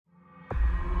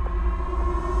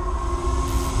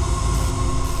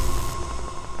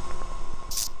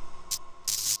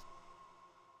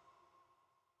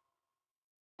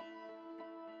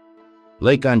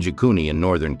Lake Anjikuni in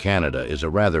northern Canada is a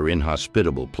rather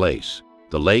inhospitable place.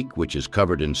 The lake, which is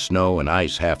covered in snow and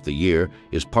ice half the year,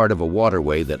 is part of a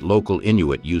waterway that local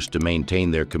Inuit used to maintain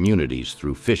their communities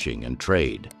through fishing and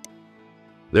trade.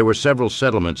 There were several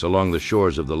settlements along the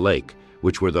shores of the lake,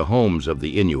 which were the homes of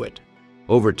the Inuit.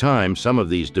 Over time, some of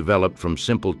these developed from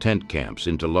simple tent camps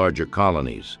into larger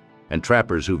colonies, and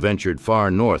trappers who ventured far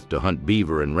north to hunt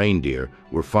beaver and reindeer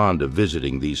were fond of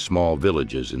visiting these small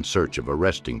villages in search of a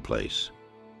resting place.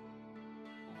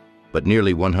 But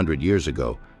nearly 100 years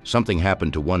ago, something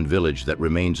happened to one village that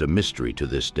remains a mystery to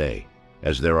this day.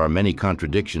 As there are many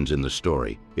contradictions in the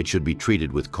story, it should be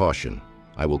treated with caution.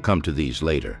 I will come to these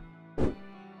later.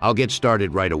 I'll get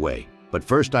started right away, but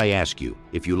first I ask you,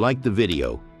 if you liked the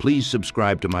video, please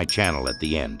subscribe to my channel at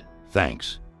the end.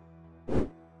 Thanks.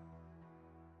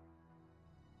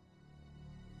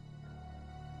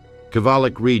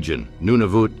 Kavalik Region,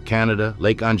 Nunavut, Canada,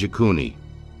 Lake Anjikuni,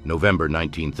 November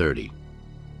 1930.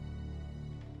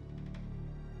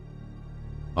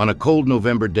 On a cold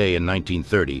November day in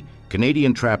 1930,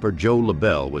 Canadian trapper Joe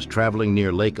LaBelle was traveling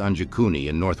near Lake Anjikuni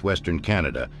in northwestern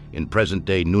Canada, in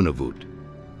present-day Nunavut.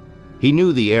 He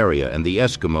knew the area and the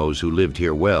Eskimos who lived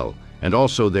here well, and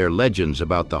also their legends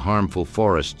about the harmful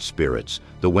forest spirits,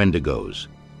 the Wendigos.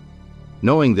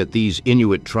 Knowing that these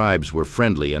Inuit tribes were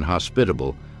friendly and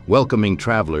hospitable, welcoming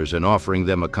travelers and offering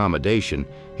them accommodation,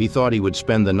 he thought he would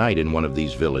spend the night in one of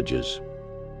these villages.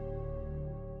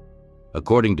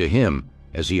 According to him,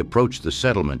 as he approached the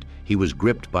settlement, he was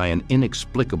gripped by an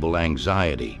inexplicable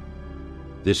anxiety.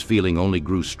 This feeling only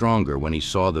grew stronger when he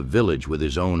saw the village with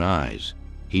his own eyes.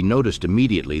 He noticed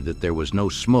immediately that there was no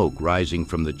smoke rising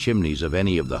from the chimneys of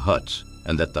any of the huts,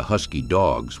 and that the husky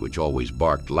dogs, which always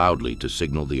barked loudly to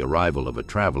signal the arrival of a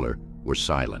traveler, were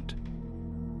silent.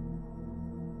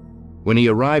 When he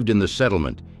arrived in the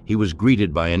settlement, he was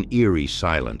greeted by an eerie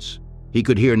silence. He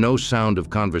could hear no sound of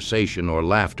conversation or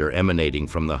laughter emanating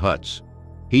from the huts.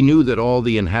 He knew that all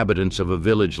the inhabitants of a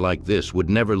village like this would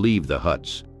never leave the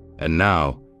huts, and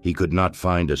now he could not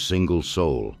find a single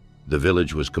soul. The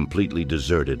village was completely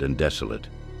deserted and desolate.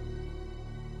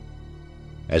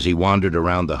 As he wandered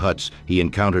around the huts, he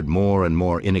encountered more and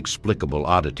more inexplicable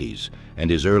oddities, and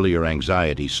his earlier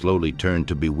anxiety slowly turned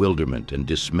to bewilderment and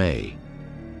dismay.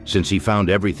 Since he found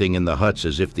everything in the huts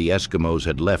as if the Eskimos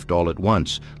had left all at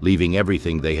once, leaving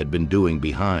everything they had been doing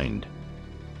behind.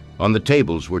 On the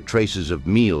tables were traces of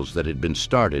meals that had been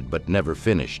started but never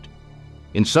finished.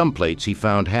 In some plates he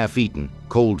found half-eaten,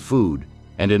 cold food,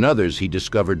 and in others he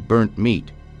discovered burnt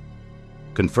meat,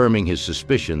 confirming his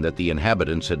suspicion that the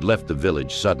inhabitants had left the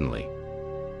village suddenly.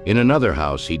 In another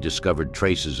house he discovered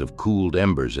traces of cooled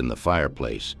embers in the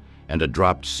fireplace and a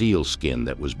dropped seal skin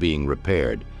that was being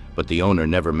repaired, but the owner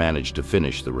never managed to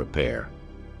finish the repair.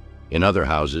 In other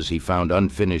houses he found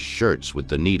unfinished shirts with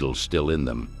the needles still in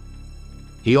them.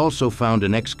 He also found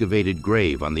an excavated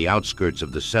grave on the outskirts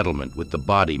of the settlement with the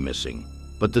body missing,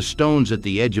 but the stones at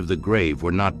the edge of the grave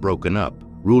were not broken up,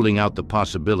 ruling out the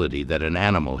possibility that an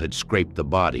animal had scraped the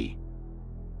body.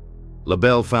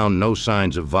 LaBelle found no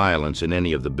signs of violence in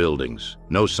any of the buildings,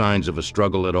 no signs of a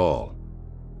struggle at all.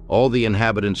 All the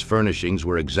inhabitants' furnishings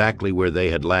were exactly where they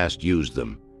had last used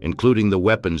them, including the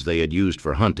weapons they had used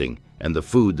for hunting and the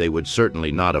food they would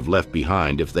certainly not have left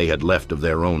behind if they had left of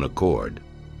their own accord.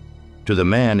 To the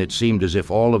man, it seemed as if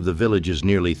all of the village's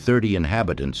nearly 30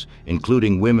 inhabitants,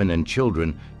 including women and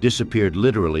children, disappeared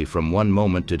literally from one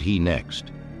moment to the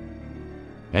next.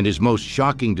 And his most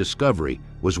shocking discovery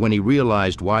was when he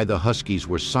realized why the huskies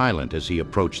were silent as he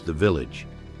approached the village.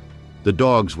 The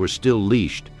dogs were still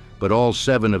leashed, but all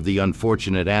 7 of the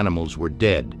unfortunate animals were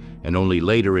dead, and only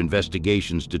later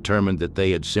investigations determined that they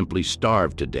had simply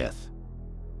starved to death.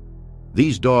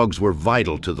 These dogs were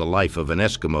vital to the life of an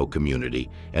Eskimo community,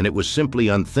 and it was simply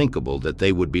unthinkable that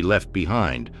they would be left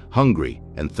behind, hungry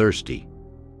and thirsty.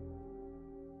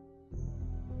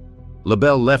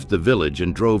 LaBelle left the village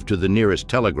and drove to the nearest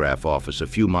telegraph office a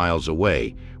few miles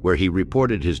away, where he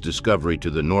reported his discovery to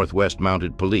the Northwest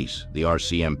Mounted Police, the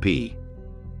RCMP.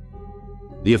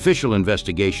 The official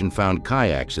investigation found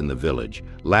kayaks in the village,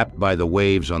 lapped by the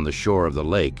waves on the shore of the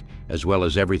lake, as well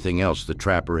as everything else the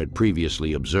trapper had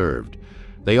previously observed.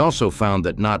 They also found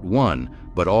that not one,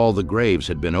 but all the graves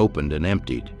had been opened and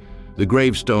emptied. The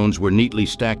gravestones were neatly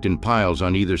stacked in piles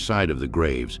on either side of the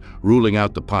graves, ruling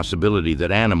out the possibility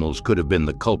that animals could have been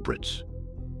the culprits.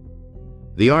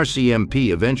 The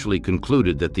RCMP eventually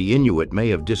concluded that the Inuit may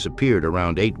have disappeared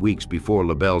around 8 weeks before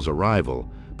LaBelle's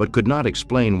arrival, but could not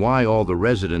explain why all the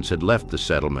residents had left the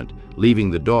settlement, leaving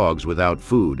the dogs without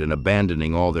food and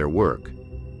abandoning all their work.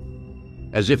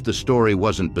 As if the story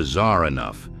wasn't bizarre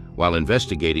enough, While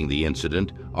investigating the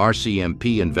incident,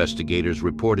 RCMP investigators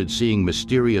reported seeing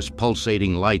mysterious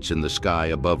pulsating lights in the sky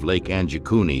above Lake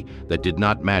Anjikuni that did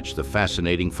not match the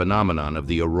fascinating phenomenon of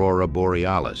the aurora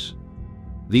borealis.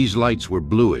 These lights were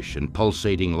bluish and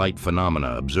pulsating light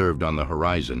phenomena observed on the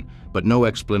horizon, but no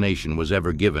explanation was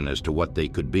ever given as to what they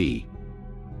could be.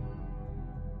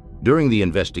 During the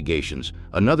investigations,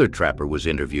 another trapper was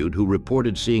interviewed who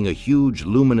reported seeing a huge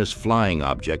luminous flying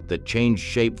object that changed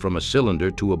shape from a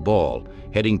cylinder to a ball,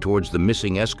 heading towards the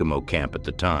missing Eskimo camp at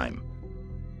the time.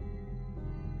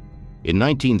 In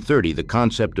 1930, the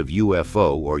concept of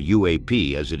UFO, or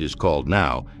UAP as it is called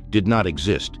now, did not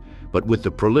exist, but with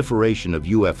the proliferation of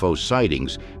UFO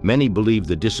sightings, many believed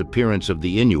the disappearance of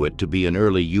the Inuit to be an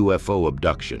early UFO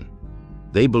abduction.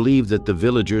 They believed that the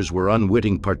villagers were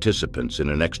unwitting participants in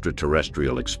an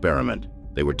extraterrestrial experiment.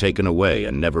 They were taken away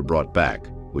and never brought back,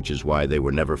 which is why they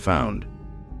were never found.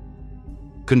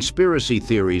 Conspiracy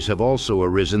theories have also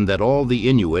arisen that all the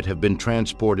Inuit have been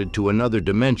transported to another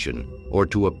dimension or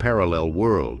to a parallel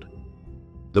world.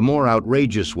 The more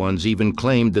outrageous ones even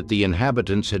claimed that the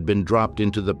inhabitants had been dropped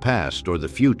into the past or the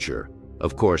future.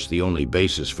 Of course, the only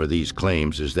basis for these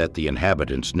claims is that the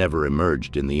inhabitants never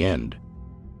emerged in the end.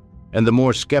 And the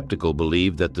more skeptical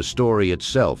believe that the story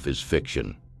itself is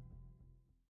fiction.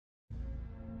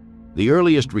 The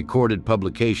earliest recorded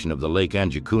publication of the Lake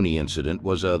Anjikuni incident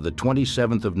was the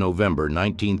 27th of November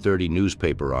 1930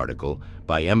 newspaper article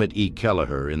by Emmett E.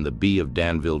 Kelleher in the Bee of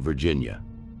Danville, Virginia.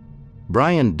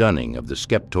 Brian Dunning of the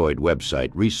Skeptoid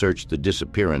website researched the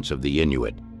disappearance of the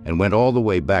Inuit and went all the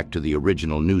way back to the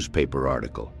original newspaper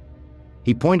article.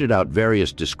 He pointed out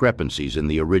various discrepancies in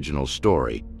the original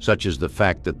story, such as the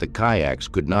fact that the kayaks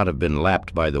could not have been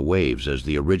lapped by the waves as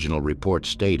the original report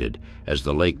stated, as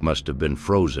the lake must have been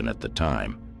frozen at the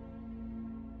time.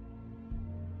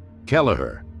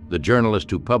 Kelleher, the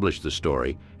journalist who published the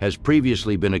story, has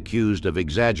previously been accused of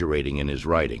exaggerating in his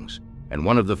writings, and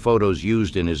one of the photos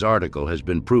used in his article has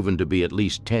been proven to be at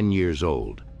least 10 years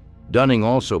old. Dunning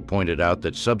also pointed out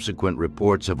that subsequent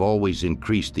reports have always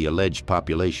increased the alleged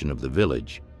population of the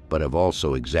village, but have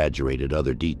also exaggerated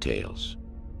other details.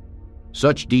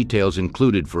 Such details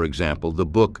included, for example, the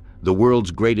book The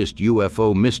World's Greatest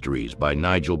UFO Mysteries by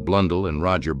Nigel Blundell and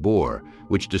Roger Bohr,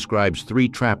 which describes 3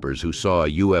 trappers who saw a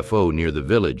UFO near the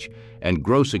village, and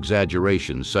gross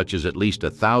exaggerations such as at least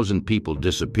 1,000 people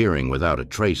disappearing without a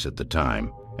trace at the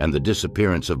time, and the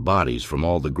disappearance of bodies from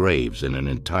all the graves in an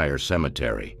entire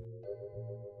cemetery.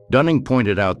 Dunning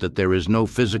pointed out that there is no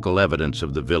physical evidence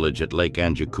of the village at Lake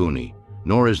Anjikuni,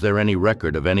 nor is there any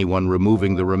record of anyone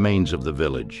removing the remains of the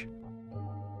village.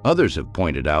 Others have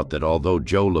pointed out that although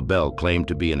Joe LaBelle claimed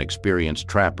to be an experienced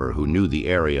trapper who knew the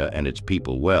area and its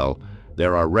people well,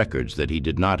 there are records that he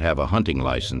did not have a hunting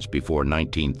license before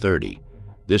 1930.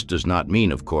 This does not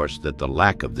mean, of course, that the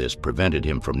lack of this prevented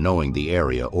him from knowing the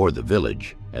area or the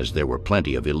village, as there were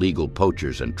plenty of illegal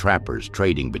poachers and trappers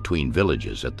trading between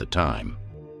villages at the time.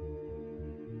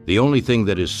 The only thing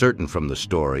that is certain from the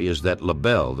story is that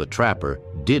LaBelle, the trapper,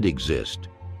 did exist,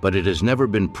 but it has never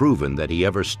been proven that he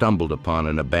ever stumbled upon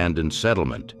an abandoned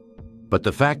settlement. But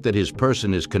the fact that his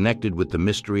person is connected with the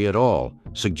mystery at all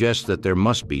suggests that there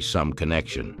must be some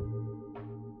connection.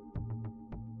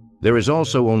 There is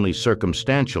also only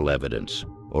circumstantial evidence,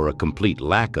 or a complete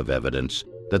lack of evidence,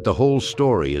 that the whole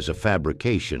story is a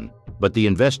fabrication, but the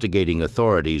investigating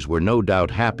authorities were no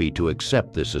doubt happy to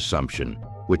accept this assumption,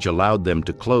 which allowed them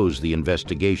to close the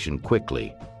investigation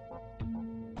quickly.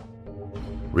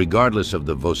 Regardless of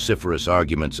the vociferous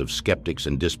arguments of skeptics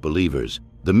and disbelievers,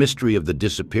 the mystery of the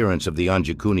disappearance of the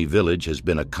Anjikuni village has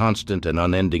been a constant and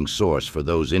unending source for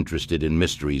those interested in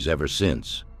mysteries ever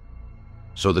since.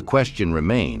 So the question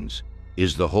remains,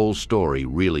 is the whole story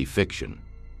really fiction?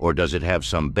 Or does it have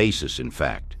some basis in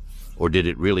fact? Or did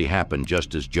it really happen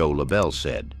just as Joe LaBelle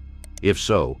said? If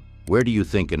so, where do you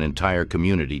think an entire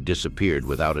community disappeared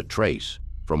without a trace,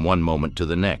 from one moment to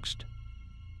the next?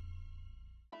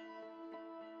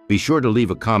 Be sure to leave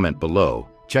a comment below,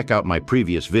 check out my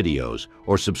previous videos,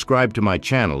 or subscribe to my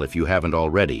channel if you haven't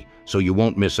already, so you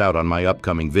won't miss out on my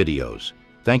upcoming videos.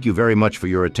 Thank you very much for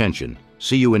your attention.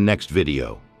 See you in next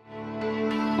video.